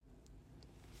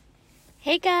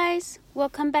Hey guys,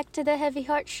 welcome back to the Heavy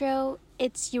Heart Show.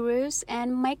 It's Urus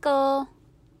and Michael.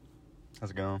 How's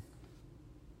it going?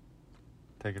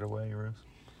 Take it away, Urus.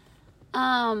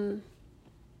 I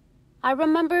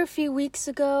remember a few weeks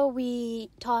ago we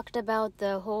talked about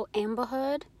the whole Amber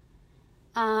Heard.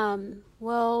 A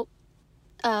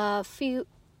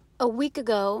week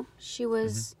ago she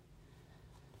was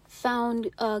found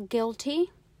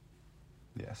guilty.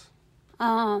 Yes.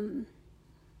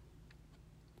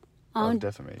 Of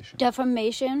Defamation.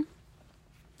 Defamation.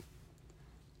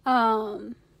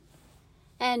 And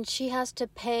she has to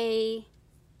pay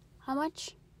how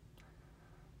much?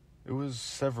 It was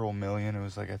several million. It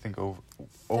was like, I think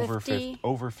over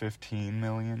 15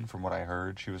 million from what I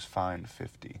heard. She was fined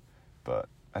 50, but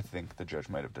I think the judge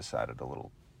might have decided a little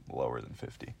lower than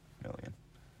 50 million.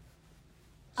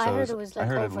 So I heard it was like I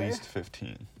heard over. at least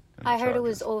 15. I heard it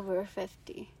was over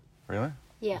 50. Really?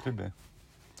 Yeah. It could be.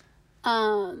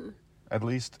 At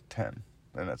least 10,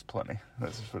 and that's plenty.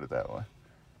 Let's just put it that way.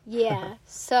 Yeah.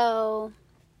 So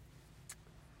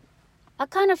I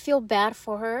kind of feel bad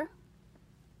for her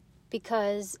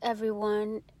because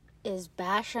everyone is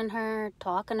bashing her,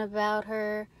 talking about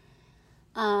her.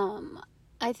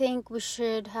 I think we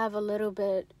should have a little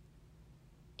bit,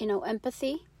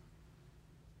 empathy.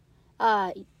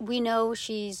 We know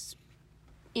she's,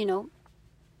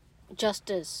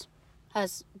 justice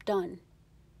has done,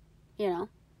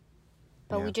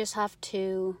 But Yeah. we just have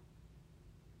to...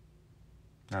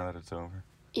 Now that it's over.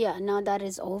 Yeah, now that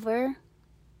it's over,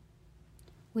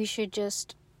 we should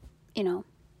just,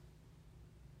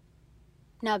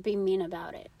 not be mean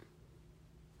about it.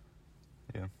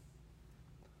 Yeah.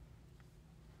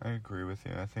 I agree with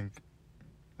you. I think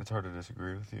it's hard to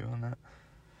disagree with you on that.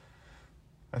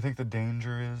 I think the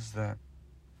danger is that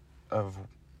of,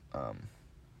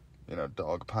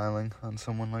 dogpiling on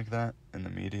someone like that in the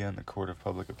media and the court of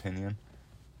public opinion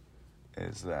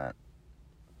is that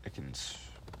it can,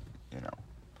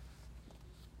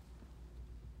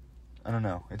 I don't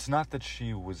know. It's not that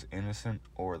she was innocent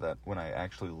or that when I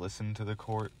actually listened to the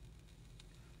court,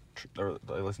 or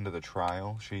I listened to the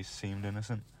trial, she seemed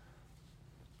innocent,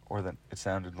 or that it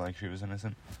sounded like she was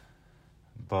innocent,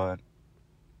 but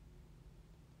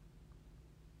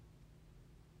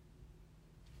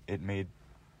it made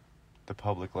the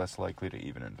public less likely to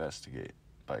even investigate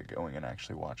by going and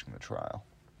actually watching the trial.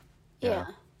 Yeah.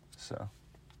 So,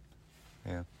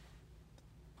 yeah.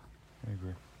 I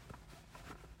agree.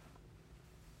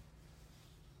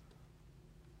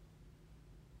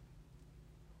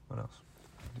 What else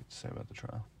do you need to say about the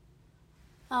trial?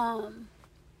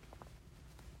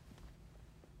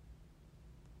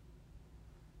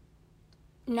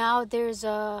 Now there's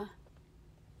a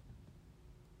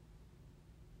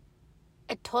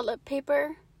toilet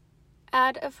paper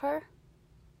ad of her.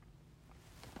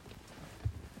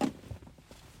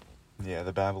 Yeah,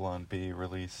 the Babylon Bee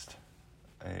released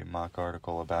a mock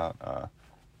article about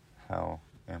how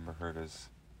Amber Heard has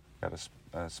got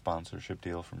a sponsorship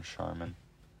deal from Charmin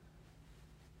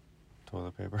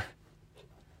toilet paper.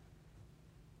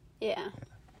 Yeah.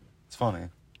 It's funny,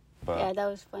 but Yeah, that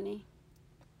was funny.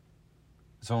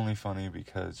 it's only funny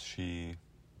because she,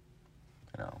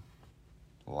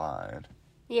 lied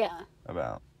Yeah.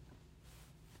 about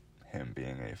him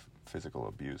being a physical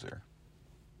abuser.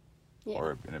 Yeah.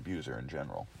 Or an abuser in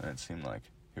general. And it seemed like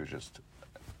he was just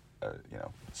a,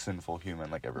 sinful human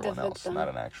like everyone else, victim. not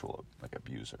an actual,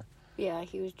 abuser. Yeah,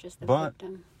 he was just the But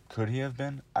victim. could he have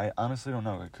been? I honestly don't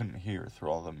know. I couldn't hear through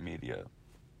all the media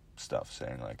stuff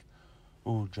saying,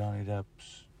 ooh, Johnny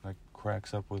Depp's,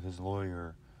 cracks up with his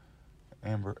lawyer.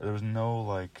 Amber, there was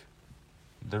no,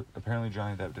 apparently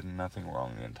Johnny Depp did nothing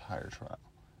wrong the entire trial.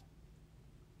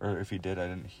 Or if he did, I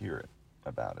didn't hear it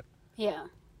about it. Yeah.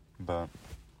 But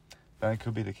that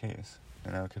could be the case.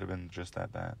 It could have been just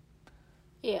that bad.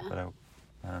 Yeah. But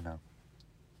I don't know.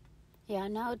 Yeah,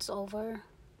 now it's over.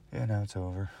 Yeah, now it's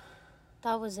over.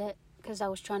 That was it, because I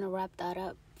was trying to wrap that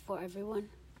up for everyone.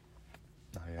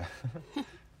 Oh, yeah.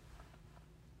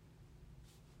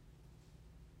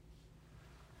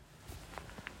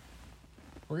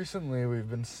 Recently, we've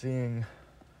been seeing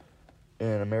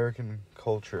in American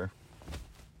culture,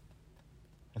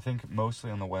 I think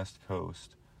mostly on the West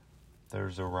Coast,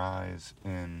 there's a rise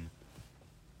in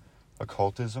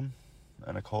occultism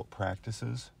and occult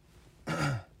practices,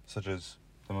 such as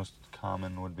the most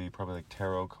common would be probably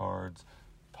tarot cards,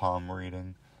 palm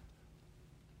reading.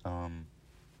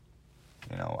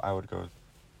 I would go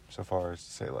so far as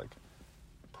to say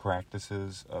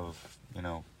practices of,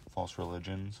 false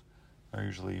religions are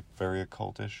usually very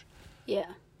occultish. Yeah.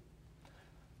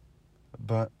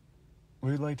 But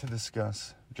we'd like to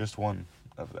discuss just one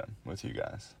of them with you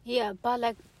guys. Yeah, but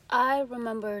like I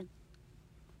remember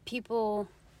people,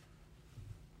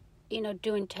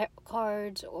 doing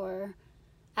cards or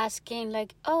asking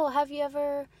like, "Oh, have you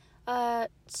ever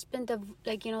spent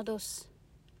those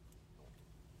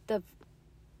the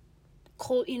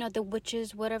cold, the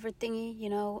witches whatever thingy,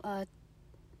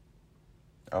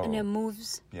 and it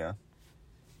moves." Yeah.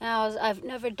 And I've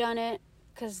never done it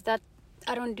because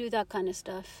I don't do that kind of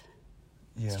stuff.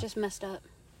 Yeah. It's just messed up.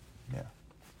 Yeah.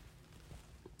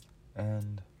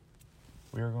 And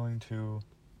we are going to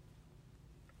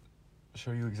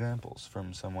show you examples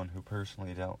from someone who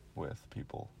personally dealt with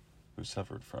people who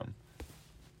suffered from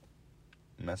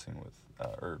messing with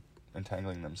or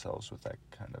entangling themselves with that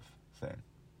kind of thing.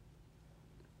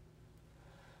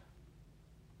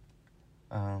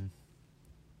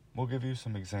 We'll give you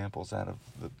some examples out of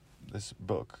this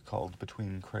book called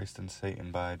Between Christ and Satan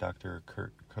by Dr.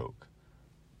 Kurt Koch.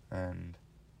 And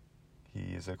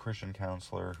he is a Christian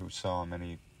counselor who saw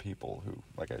many people who,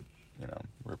 I'm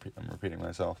repeating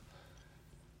myself.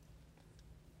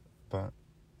 But,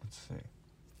 let's see.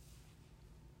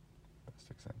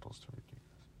 Best examples to read you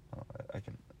guys.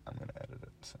 I'm going to edit it,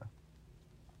 so.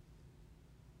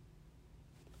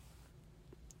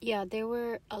 Yeah, there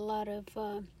were a lot of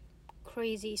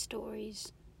crazy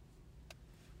stories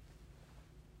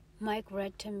Mike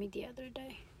read to me the other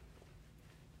day.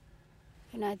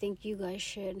 And I think you guys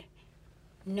should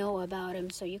know about him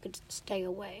so you could stay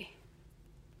away.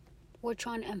 We're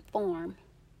trying to inform.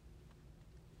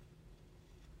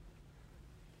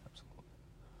 Absolutely.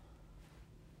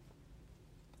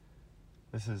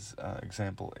 This is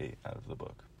example 8 out of the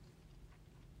book.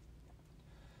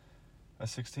 A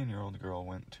 16-year-old girl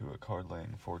went to a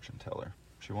card-laying fortune teller.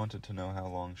 She wanted to know how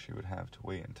long she would have to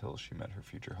wait until she met her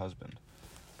future husband.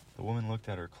 The woman looked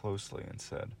at her closely and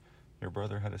said, "Your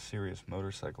brother had a serious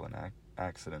motorcycle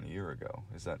accident a year ago.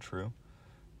 Is that true?"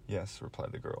 "Yes,"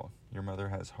 replied the girl. "Your mother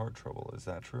has heart trouble. Is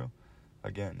that true?"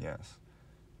 Again, yes.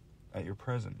 "At your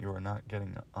present, you are not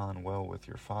getting on well with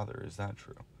your father. Is that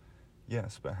true?"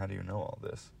 "Yes, but how do you know all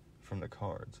this?" "From the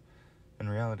cards." In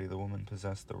reality, the woman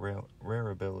possessed the rare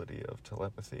ability of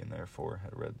telepathy and therefore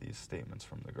had read these statements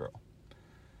from the girl.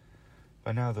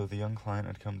 By now, though, the young client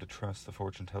had come to trust the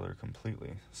fortune teller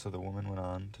completely, so the woman went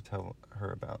on to tell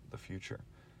her about the future.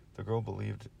 The girl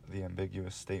believed the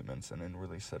ambiguous statements and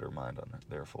inwardly set her mind on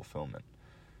their fulfillment.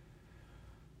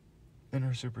 In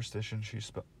her superstition,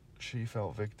 she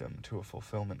fell victim to a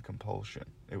fulfillment compulsion.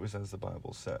 It was as the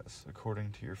Bible says,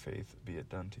 "According to your faith be it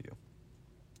done to you."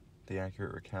 The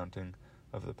accurate recounting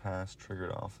of the past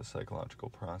triggered off the psychological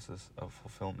process of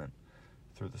fulfillment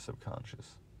through the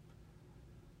subconscious.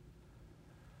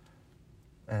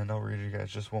 And I'll read you guys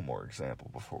just one more example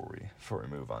before we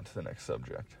move on to the next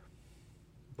subject.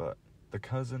 But the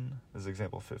cousin is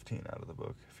example 15 out of the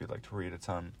book. If you'd like to read, it's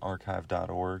on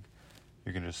archive.org.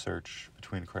 You can just search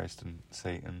Between Christ and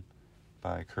Satan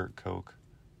by Kurt Koch,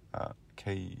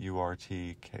 Kurtkoch,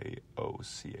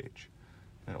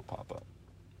 and it'll pop up.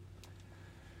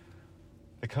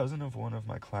 The cousin of one of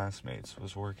my classmates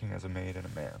was working as a maid in a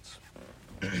manse.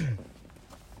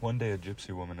 One day a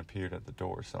gypsy woman appeared at the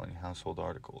door selling household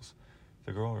articles.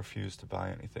 The girl refused to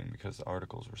buy anything because the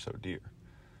articles were so dear.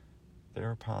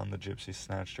 Thereupon the gypsy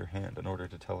snatched her hand in order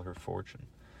to tell her fortune.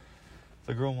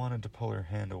 The girl wanted to pull her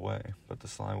hand away, but the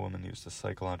sly woman used a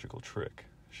psychological trick.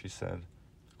 She said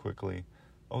quickly,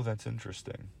 "Oh, that's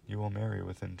interesting. You will marry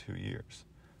within 2 years."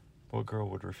 What girl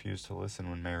would refuse to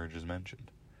listen when marriage is mentioned?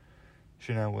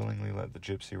 She now willingly let the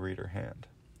gypsy read her hand.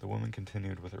 The woman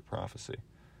continued with her prophecy.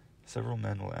 "Several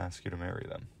men will ask you to marry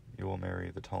them. You will marry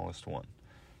the tallest one.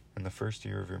 In the first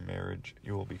year of your marriage,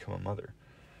 you will become a mother."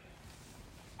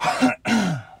 I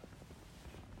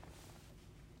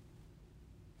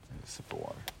need a sip of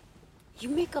water. You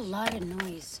make a lot of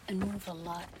noise and move a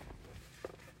lot.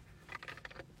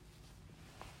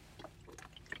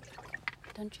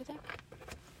 Don't you think?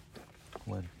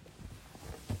 When?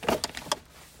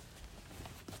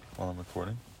 While I'm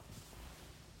recording?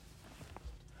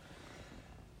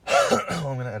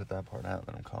 I'm going to edit that part out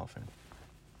that I'm coughing.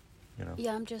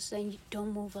 Yeah, I'm just saying you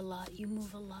don't move a lot. You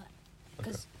move a lot.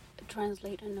 Because it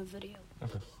translates in the video.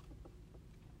 Okay.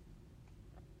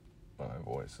 Well, my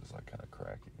voice is kind of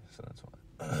cracky, so that's why.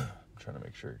 I'm trying to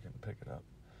make sure you can pick it up.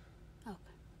 Okay.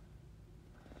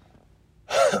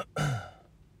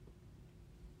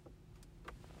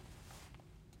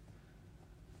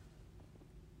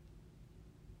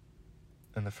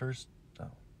 And the first...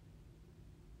 Oh.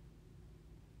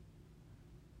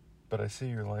 But I see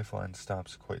your lifeline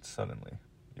stops quite suddenly.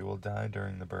 You will die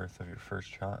during the birth of your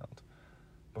first child.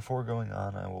 Before going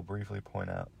on, I will briefly point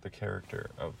out the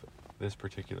character of this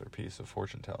particular piece of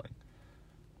fortune-telling.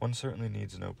 One certainly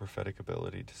needs no prophetic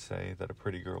ability to say that a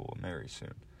pretty girl will marry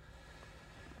soon.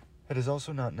 It is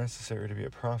also not necessary to be a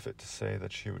prophet to say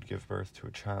that she would give birth to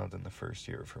a child in the first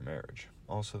year of her marriage.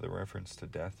 Also, the reference to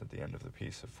death at the end of the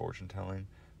piece of fortune-telling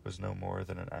was no more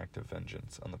than an act of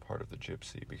vengeance on the part of the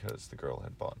gypsy because the girl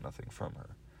had bought nothing from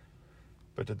her.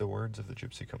 But did the words of the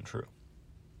gypsy come true?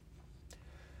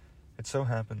 It so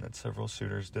happened that several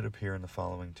suitors did appear in the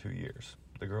following 2 years.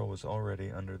 The girl was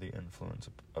already under the influence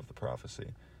of the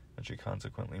prophecy, and she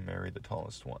consequently married the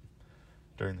tallest one.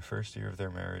 During the first year of their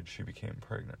marriage, she became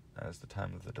pregnant. As the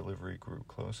time of the delivery grew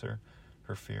closer,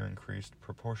 her fear increased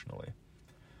proportionally.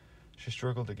 She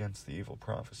struggled against the evil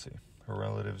prophecy. Her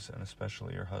relatives, and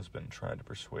especially her husband, tried to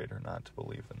persuade her not to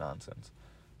believe the nonsense,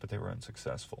 but they were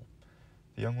unsuccessful.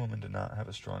 The young woman did not have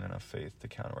a strong enough faith to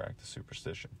counteract the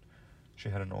superstition. She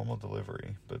had a normal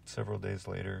delivery, but several days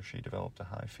later she developed a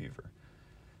high fever.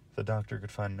 The doctor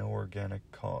could find no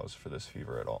organic cause for this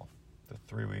fever at all.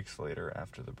 3 weeks later,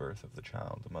 after the birth of the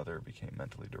child, the mother became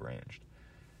mentally deranged.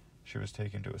 She was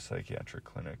taken to a psychiatric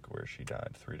clinic where she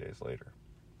died 3 days later.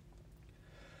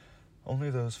 Only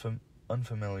those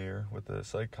unfamiliar with the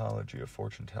psychology of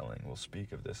fortune-telling will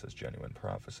speak of this as genuine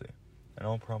prophecy. In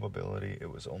all probability,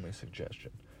 it was only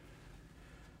suggestion.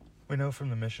 We know from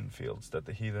the mission fields that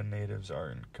the heathen natives are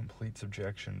in complete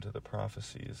subjection to the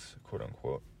prophecies,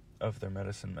 quote-unquote, of their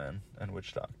medicine men and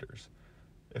witch doctors.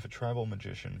 If a tribal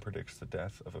magician predicts the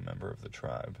death of a member of the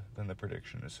tribe, then the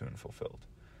prediction is soon fulfilled.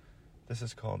 This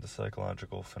is called the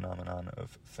psychological phenomenon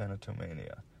of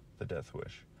thanatomania, the death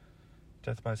wish.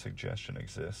 Death by suggestion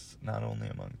exists not only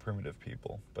among primitive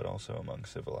people, but also among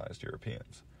civilized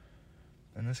Europeans.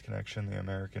 In this connection, the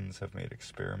Americans have made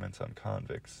experiments on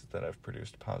convicts that have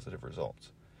produced positive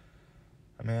results.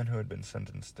 A man who had been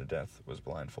sentenced to death was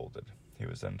blindfolded. He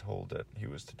was then told that he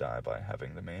was to die by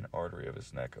having the main artery of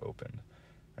his neck opened,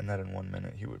 and that in 1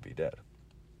 minute he would be dead.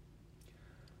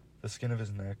 The skin of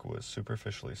his neck was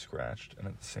superficially scratched, and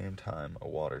at the same time a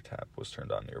water tap was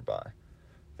turned on nearby.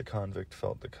 The convict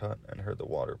felt the cut and heard the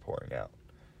water pouring out.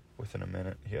 Within a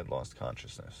minute he had lost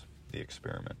consciousness. The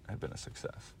experiment had been a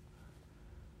success.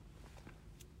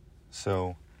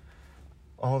 So,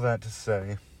 all that to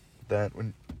say that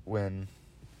when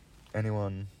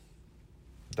anyone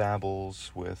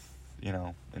dabbles with,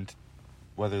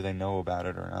 whether they know about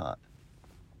it or not,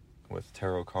 with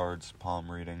tarot cards, palm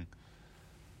reading,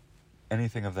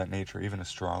 anything of that nature, even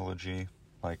astrology,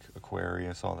 like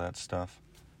Aquarius, all that stuff,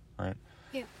 right?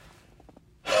 Yeah.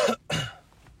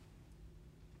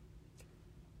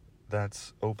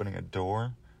 That's opening a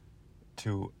door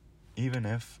to, even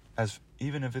if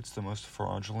it's the most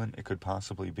fraudulent it could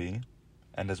possibly be,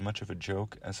 and as much of a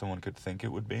joke as someone could think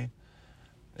it would be,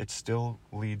 it still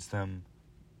leads them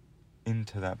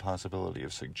into that possibility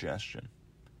of suggestion.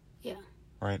 Yeah.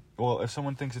 Right? Well, if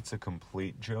someone thinks it's a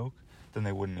complete joke, then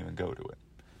they wouldn't even go to it.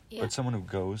 Yeah. But someone who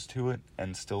goes to it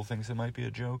and still thinks it might be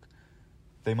a joke,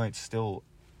 they might still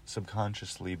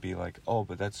subconsciously be like, oh,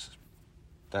 but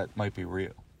that might be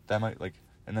real. That might,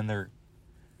 and then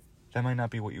that might not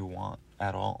be what you want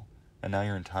at all. And now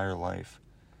your entire life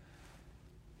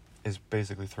is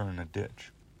basically thrown in a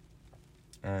ditch.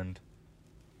 And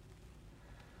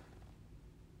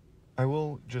I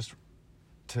will just,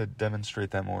 to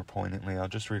demonstrate that more poignantly, I'll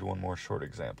just read one more short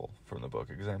example from the book,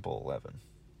 example 11.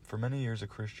 For many years, a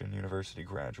Christian university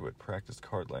graduate practiced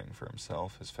card-laying for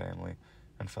himself, his family,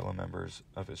 and fellow members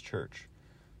of his church.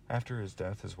 After his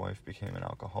death, his wife became an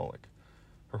alcoholic.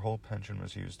 Her whole pension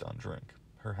was used on drink.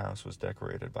 Her house was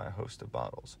decorated by a host of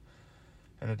bottles.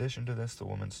 In addition to this, the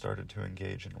woman started to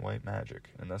engage in white magic,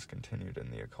 and thus continued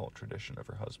in the occult tradition of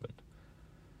her husband.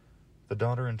 The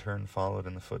daughter in turn followed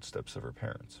in the footsteps of her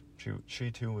parents.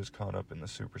 She too was caught up in the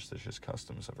superstitious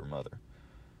customs of her mother.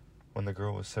 When the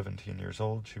girl was 17 years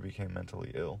old, she became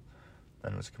mentally ill,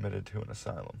 and was committed to an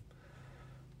asylum.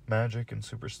 Magic and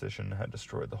superstition had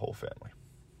destroyed the whole family.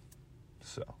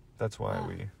 So, that's why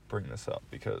we bring this up,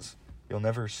 because you'll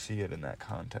never see it in that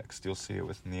context. You'll see it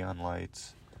with neon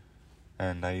lights,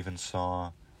 and I even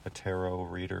saw a tarot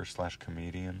reader /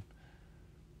 comedian.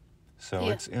 So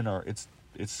it's in our, it's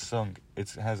sunk,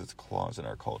 it has its claws in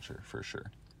our culture, for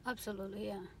sure. Absolutely,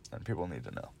 yeah. And people need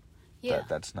to know. Yeah.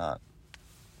 That's not,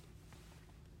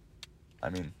 I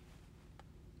mean,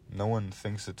 no one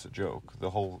thinks it's a joke. The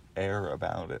whole air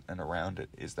about it and around it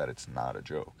is that it's not a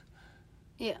joke.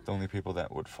 Yeah. The only people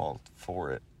that would fall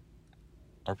for it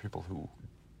are people who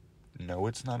know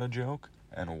it's not a joke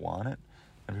and want it,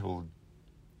 and people who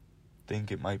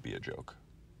think it might be a joke,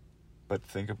 but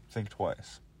think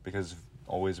twice, because it's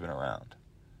always been around.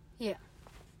 Yeah.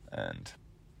 And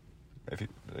if you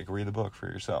like read the book for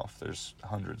yourself, there's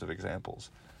hundreds of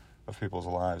examples of people's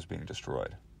lives being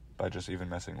destroyed by just even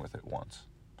messing with it once.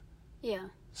 Yeah.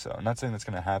 So I'm not saying that's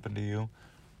going to happen to you,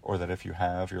 or that if you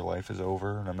have, your life is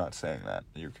over, and I'm not saying that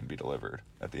you can be delivered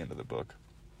at the end of the book.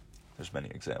 There's many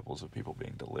examples of people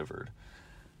being delivered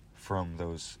from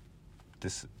those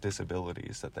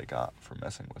disabilities that they got from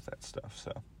messing with that stuff,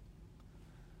 so.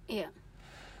 Yeah.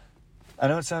 I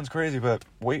know it sounds crazy, but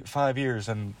wait 5 years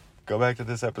and go back to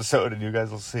this episode and you guys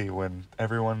will see when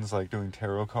everyone's, like, doing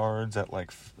tarot cards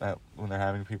when they're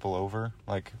having people over,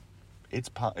 like, it's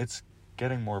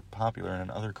getting more popular, and in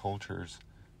other cultures,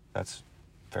 that's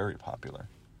very popular.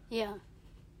 Yeah.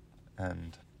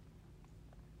 And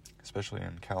especially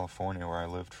in California, where I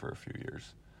lived for a few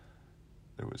years,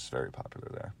 it was very popular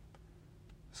there.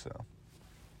 So.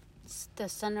 It's the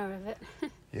center of it.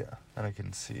 Yeah, and I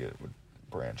can see it would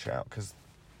branch out, because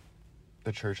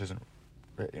the church isn't,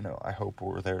 I hope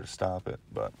we're there to stop it,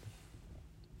 but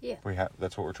yeah,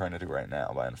 that's what we're trying to do right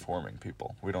now by informing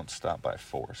people. We don't stop by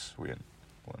force. We'll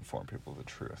inform people of the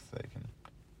truth. They can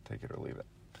take it or leave it.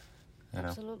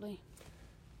 Absolutely.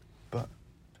 But,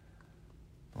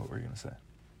 what were you going to say?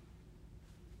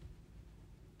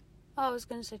 Oh, I was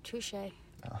going to say touche.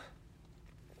 Oh.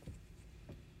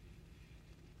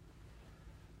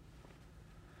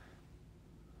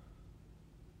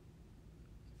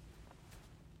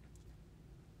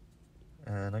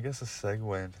 And I guess a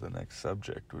segue into the next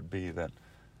subject would be that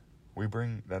we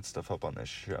bring that stuff up on this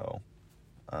show,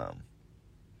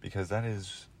 because that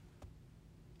is,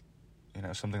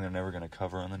 something they're never going to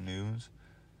cover on the news.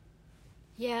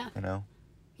 Yeah.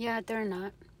 Yeah, they're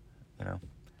not.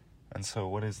 And so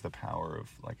what is the power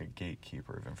of, like, a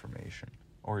gatekeeper of information?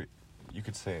 Or you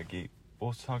could say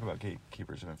let's talk about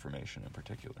gatekeepers of information in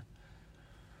particular.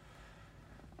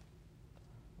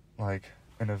 Like,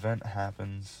 an event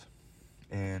happens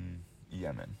in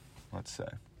Yemen, let's say.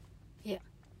 Yeah.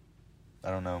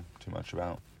 I don't know too much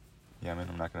about Yemen.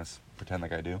 I'm not going to pretend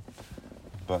like I do.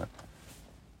 But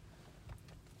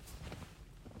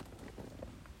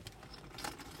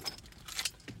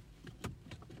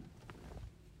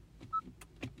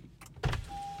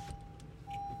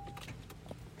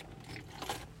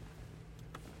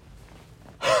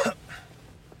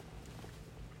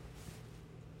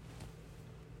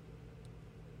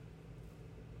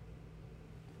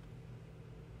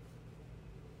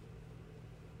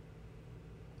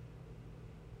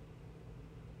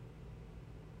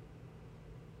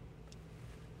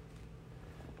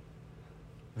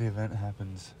the event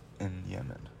happens in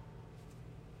Yemen,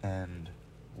 and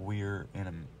we're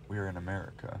in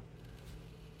America,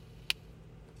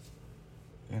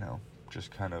 just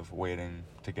kind of waiting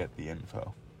to get the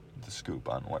info, the scoop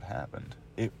on what happened.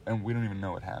 And we don't even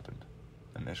know what happened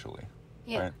initially,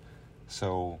 yeah. right?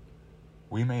 So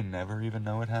we may never even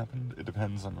know what happened. It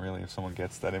depends on really if someone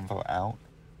gets that info out.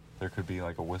 There could be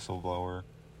like a whistleblower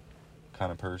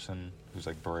kind of person who's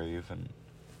like brave and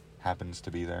happens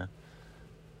to be there.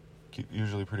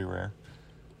 Usually pretty rare.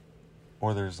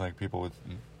 Or there's like people with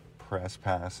press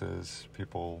passes,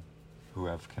 people who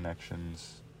have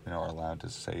connections, are allowed to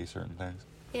say certain things.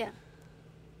 Yeah.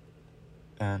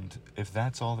 And if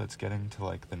that's all that's getting to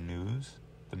like the news,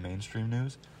 the mainstream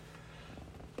news,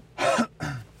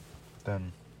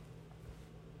 then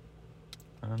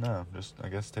I don't know, just I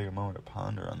guess take a moment to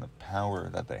ponder on the power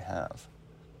that they have.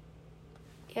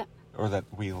 Yeah. Or that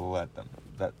we let them,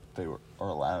 that they are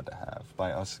allowed to have,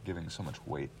 by us giving so much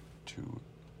weight to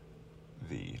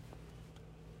the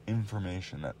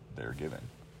information that they're giving.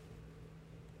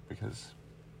 Because,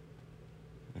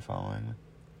 you following me?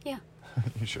 Yeah.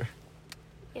 You sure?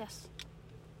 Yes.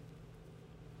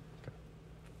 Okay.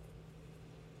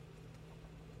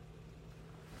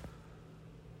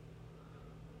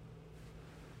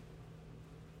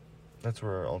 That's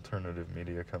where alternative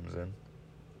media comes in.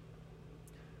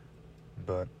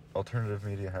 But alternative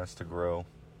media has to grow,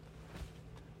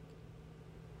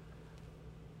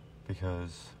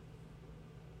 because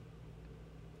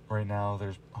right now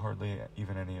there's hardly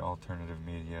even any alternative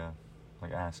media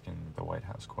like asking the White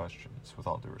House questions, with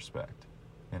all due respect,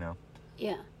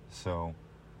 Yeah. So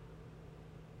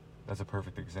that's a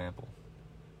perfect example.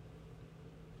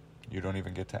 You don't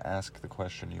even get to ask the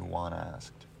question you want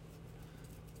asked.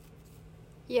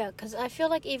 Yeah, because I feel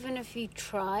like even if you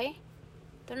try,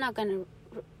 they're not going to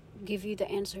give you the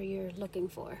answer you're looking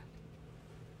for.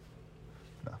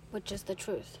 No. Which is the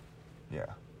truth. Yeah.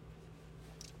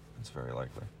 It's very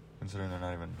likely, considering they're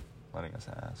not even letting us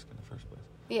ask in the first place.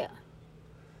 Yeah.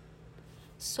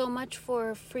 So much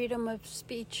for freedom of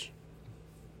speech.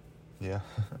 Yeah.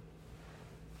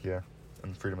 Yeah.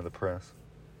 And freedom of the press.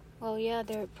 Well, yeah,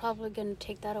 they're probably going to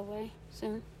take that away.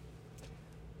 soon.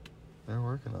 They're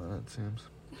working on it, it seems.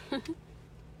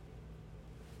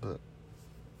 But,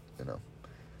 you know.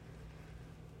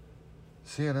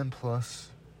 CNN Plus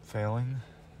failing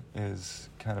is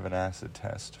kind of an acid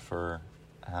test for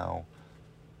how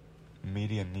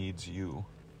media needs you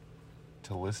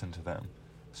to listen to them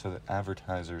so that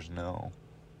advertisers know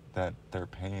that their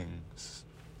pay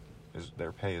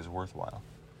is worthwhile.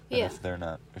 And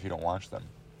Yeah. if you don't watch them,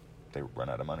 they run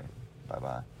out of money.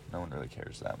 Bye-bye. No one really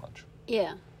cares that much.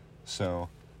 Yeah. So,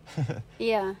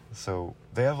 Yeah. so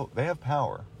they have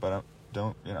power, but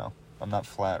I'm not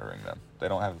flattering them. They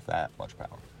don't have that much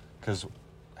power, because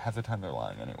half the time they're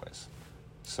lying anyways.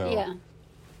 So Yeah.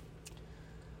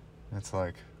 it's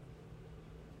like,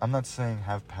 I'm not saying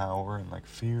have power and like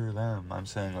fear them. I'm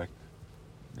saying like,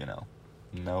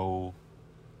 know,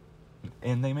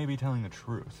 and they may be telling the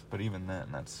truth, but even then,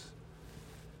 that's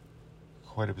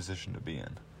quite a position to be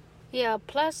in. Yeah,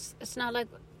 plus it's not like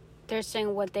they're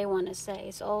saying what they want to say.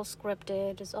 It's all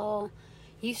scripted. It's all,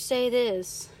 you say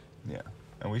this. Yeah.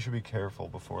 And we should be careful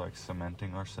before like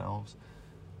cementing ourselves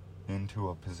into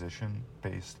a position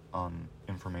based on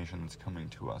information that's coming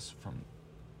to us from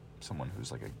someone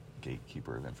who's like a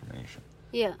gatekeeper of information.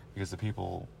 Yeah. Because the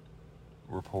people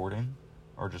reporting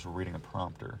are just reading a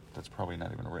prompter that's probably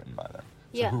not even written by them.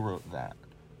 So Yeah. who wrote that?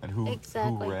 And who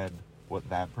read what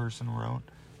that person wrote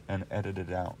and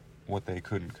edited out what they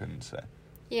couldn't say?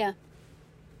 Yeah.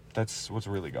 That's what's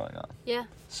really going on. Yeah.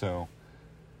 So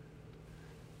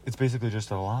it's basically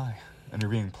just a lie, and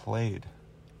you're being played.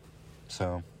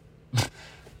 So that's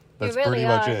really pretty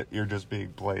much are. it. You're just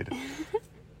being played.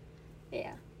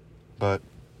 Yeah. But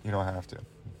you don't have to.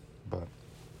 But,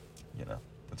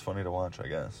 it's funny to watch, I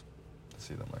guess. To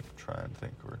see them, like, try and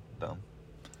think we're dumb.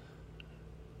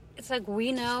 It's like we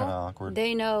It's know, kinda awkward.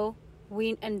 they know,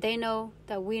 and they know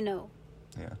that we know.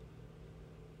 Yeah.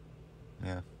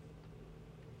 Yeah.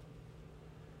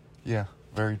 Yeah.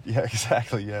 Yeah,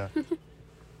 exactly, yeah.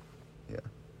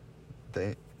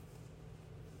 Yeah.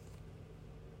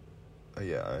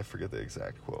 Yeah, I forget the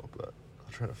exact quote, but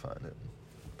I'll try to find it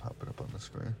and pop it up on the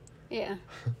screen. Yeah.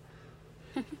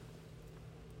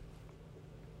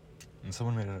 And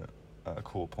someone made a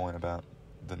cool point about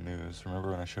the news. Remember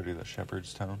when I showed you the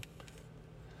Shepherd's tone?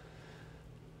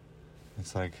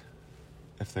 It's like,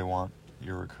 if they want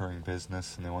your recurring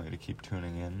business and they want you to keep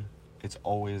tuning in, it's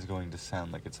always going to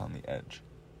sound like it's on the edge.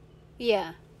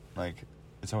 Yeah. Like,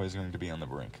 it's always going to be on the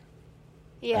brink.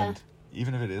 Yeah. And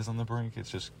even if it is on the brink,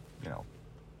 it's just,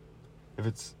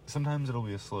 sometimes it'll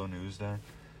be a slow news day,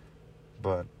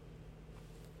 but...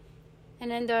 And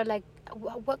then they're like,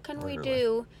 what can we Literally.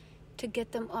 do to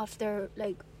get them off their,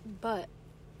 butt?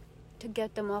 To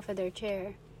get them off of their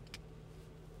chair?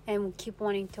 And keep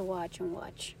wanting to watch and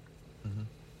watch. Mm-hmm.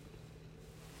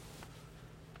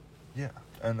 Yeah,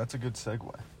 and that's a good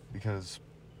segue, because,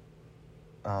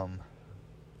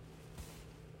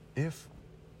 if,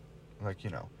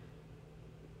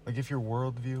 if your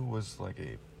worldview was like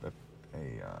a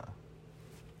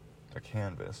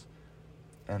canvas,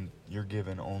 and you're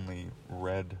given only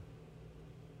red,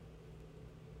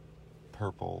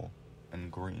 purple,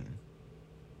 and green,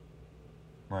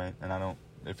 right? And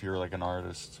if you're like an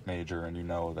artist major and you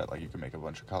know that like you can make a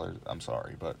bunch of colors, I'm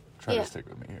sorry, but try to stick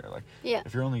with me here. Like,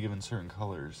 if you're only given certain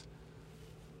colors,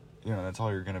 that's all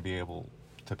you're going to be able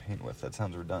to paint with. That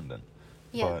sounds redundant.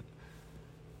 Yeah. But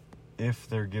if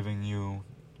they're giving you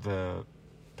the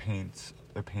paint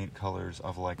colors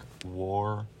of like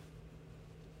war,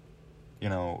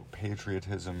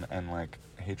 patriotism and like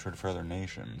hatred for other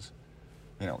nations,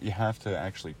 you have to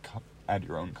actually add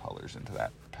your own colors into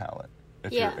that palette.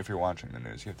 If you're watching the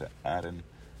news, you have to add in,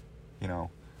 I'm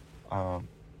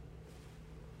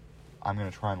going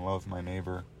to try and love my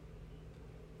neighbor.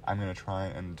 I'm going to try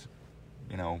and,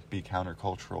 be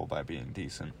countercultural by being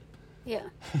decent. Yeah.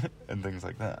 And things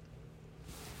like that.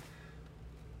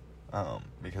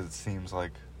 Because it seems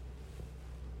like,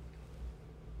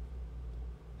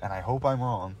 and I hope I'm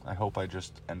wrong, I hope I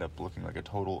just end up looking like a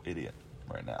total idiot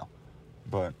right now,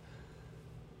 but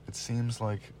it seems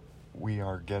like we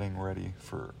are getting ready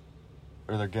or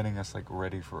they're getting us like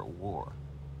ready for a war,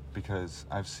 because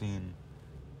I've seen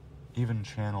even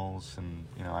channels, and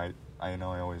I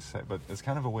know I always say, but it's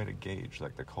kind of a way to gauge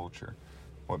like the culture,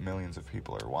 what millions of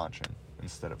people are watching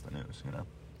instead of the news,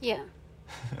 Yeah.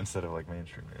 instead of like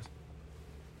mainstream news.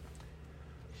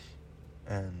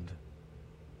 And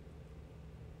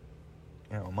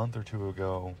a month or two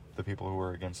ago, the people who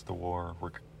were against the war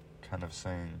were kind of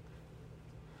saying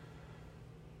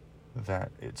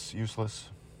that it's useless,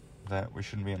 that we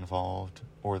shouldn't be involved,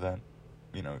 or that,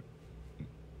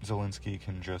 Zelensky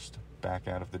can just back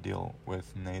out of the deal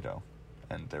with NATO.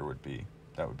 and that would be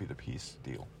the peace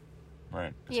deal,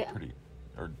 right? It's Yeah.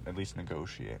 or at least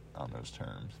negotiate on those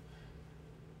terms.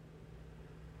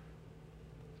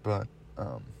 But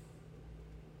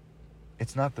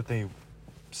it's not that they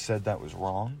said that was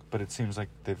wrong, but it seems like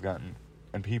they've gotten,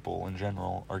 and people in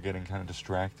general are getting kind of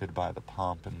distracted by the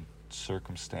pomp and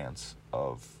circumstance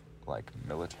of like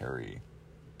military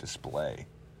display.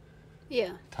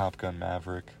 Yeah. Top Gun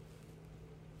Maverick,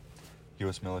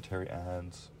 U.S. military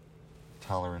ads,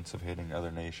 tolerance of hating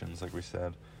other nations, like we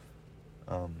said,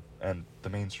 and the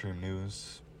mainstream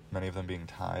news, many of them being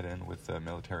tied in with the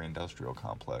military-industrial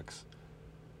complex,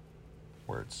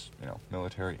 where it's,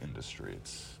 military industry.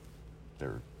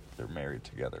 They're married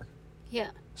together.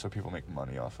 Yeah. So people make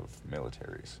money off of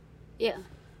militaries. Yeah.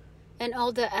 And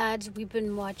all the ads we've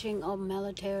been watching, all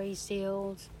military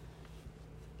SEALs.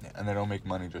 Yeah, and they don't make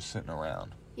money just sitting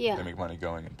around. Yeah. They make money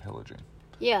going and pillaging.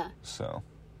 Yeah. So,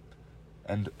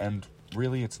 and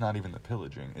really, it's not even the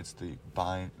pillaging. It's the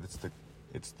buying.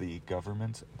 It's the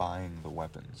government buying the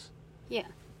weapons. Yeah.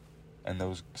 And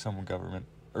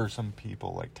some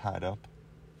people like tied up,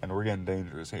 and we're getting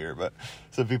dangerous here, but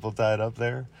some people tied up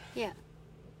there. Yeah.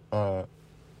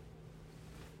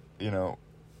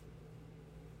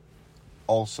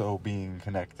 Also being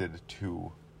connected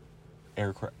to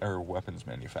air weapons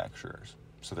manufacturers.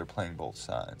 So they're playing both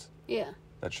sides. Yeah.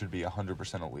 That should be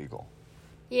 100% illegal.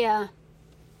 Yeah.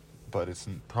 But it's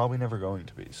probably never going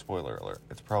to be. Spoiler alert.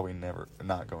 It's probably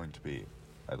not going to be,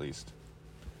 at least,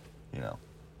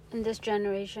 In this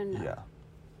generation. No. Yeah.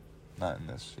 Not in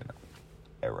this,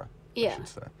 era, Yeah. I should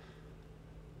say.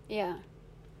 Yeah.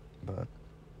 But.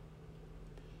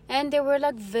 And there were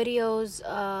like videos,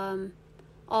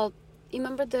 you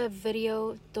remember the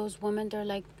video, those women, they're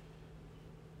like,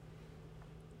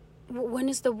 when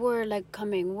is the war like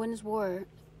coming? When is war?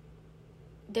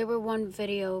 There were one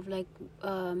video of like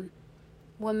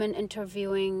women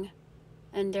interviewing,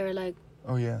 and they're like,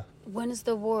 Oh yeah. when is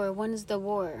the war? When is the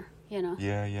war? Yeah,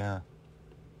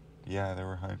 they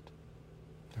were hyped.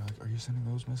 They're like, are you sending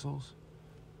those missiles?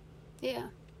 Yeah.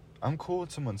 I'm cool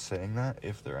with someone saying that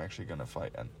if they're actually going to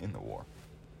fight in the war.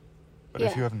 But Yeah.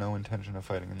 if you have no intention of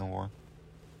fighting in the war,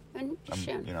 And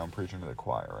I'm preaching to the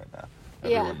choir right now.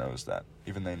 Yeah. Everyone knows that.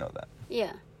 Even they know that.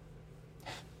 Yeah.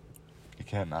 You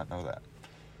can't not know that.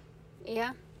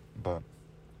 Yeah. But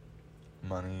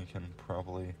money can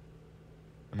probably...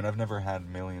 I've never had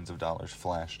millions of dollars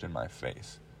flashed in my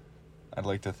face. I'd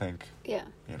like to think, Yeah.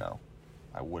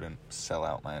 I wouldn't sell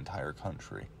out my entire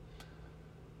country,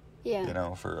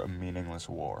 Yeah. For a meaningless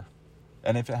war.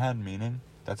 And if it had meaning,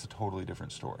 that's a totally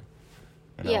different story.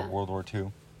 Yeah. World War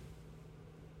II.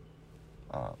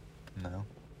 No.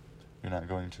 You're not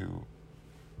going to,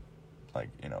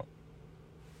 no.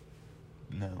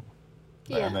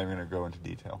 Yeah. I'm not even going to go into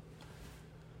detail.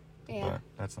 Yeah. But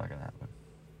that's not going to happen.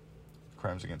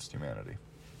 Crimes against humanity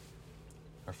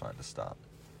are fine to stop.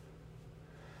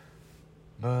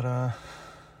 But,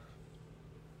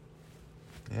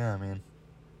 yeah,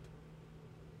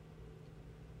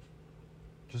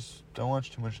 just don't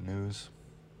watch too much news.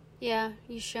 Yeah,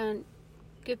 you shouldn't.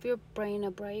 Give your brain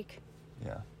a break.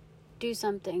 Yeah. Do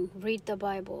something. Read the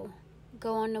Bible.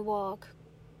 Go on a walk.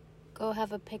 Go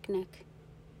have a picnic.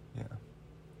 Yeah.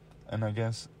 And I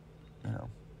guess, a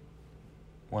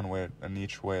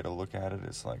niche way to look at it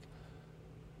is like,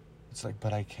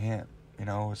 but I can't, and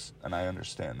I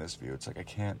understand this view. It's like, I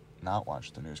can't not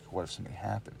watch the news. What if something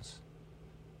happens?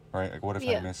 Right? Like, what if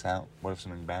I miss out? What if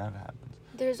something bad happens?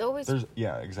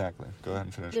 Yeah, exactly. Go ahead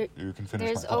and finish. You can finish.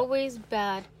 There's always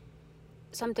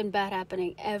something bad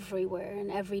happening everywhere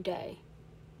and every day.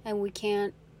 And we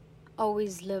can't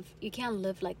always you can't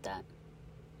live like that.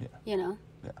 Yeah.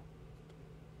 Yeah.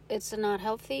 It's not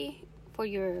healthy for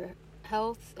your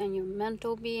health and your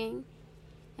mental being.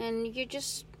 And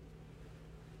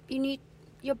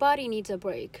your body needs a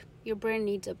break. Your brain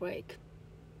needs a break.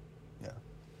 Yeah.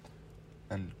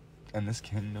 And this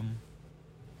kingdom,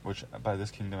 which by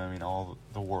this kingdom I mean all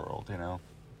the world, and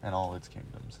all its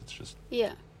kingdoms. It's just...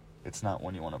 Yeah. It's not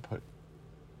one you want to put...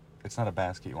 It's not a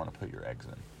basket you want to put your eggs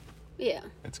in. Yeah.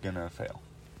 It's gonna fail.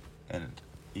 And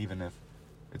even if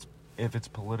it's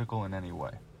political in any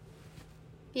way.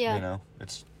 Yeah.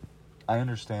 I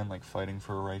understand, like, fighting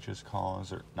for a righteous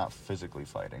cause, or not physically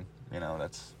fighting.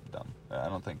 That's dumb. I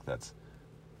don't think that's...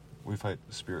 We fight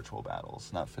spiritual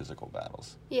battles, not physical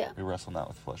battles. Yeah. We wrestle not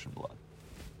with flesh and blood.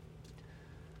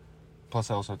 Plus,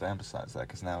 I also have to emphasize that,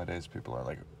 because nowadays people are,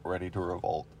 like, ready to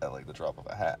revolt at, like, the drop of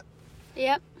a hat.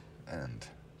 Yep. And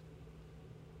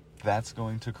that's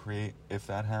going to create... If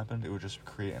that happened, it would just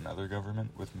create another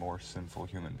government with more sinful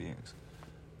human beings.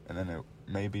 And then it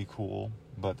may be cool,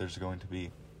 but there's going to be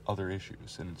other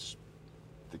issues, and it's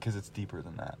because it's deeper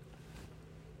than that.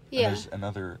 Yeah. And there's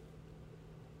another,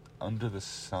 under the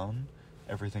sun,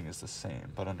 everything is the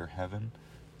same, but under heaven,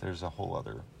 there's a whole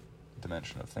other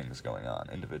dimension of things going on,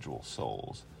 individual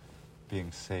souls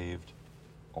being saved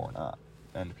or not,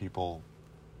 and people,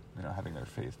 having their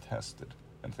faith tested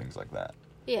and things like that.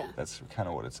 Yeah. That's kind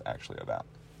of what it's actually about.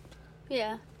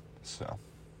 Yeah. So,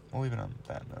 we'll leave it on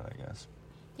that note, I guess.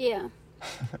 Yeah.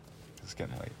 It's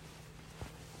getting late.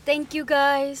 Thank you,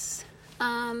 guys.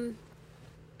 Don't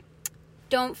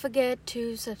forget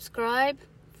to subscribe,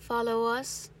 follow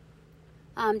us,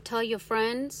 tell your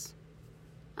friends,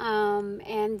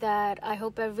 and that I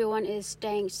hope everyone is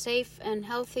staying safe and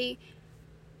healthy.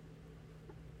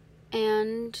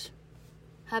 And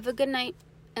have a good night,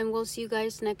 and we'll see you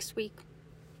guys next week.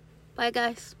 Bye,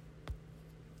 guys.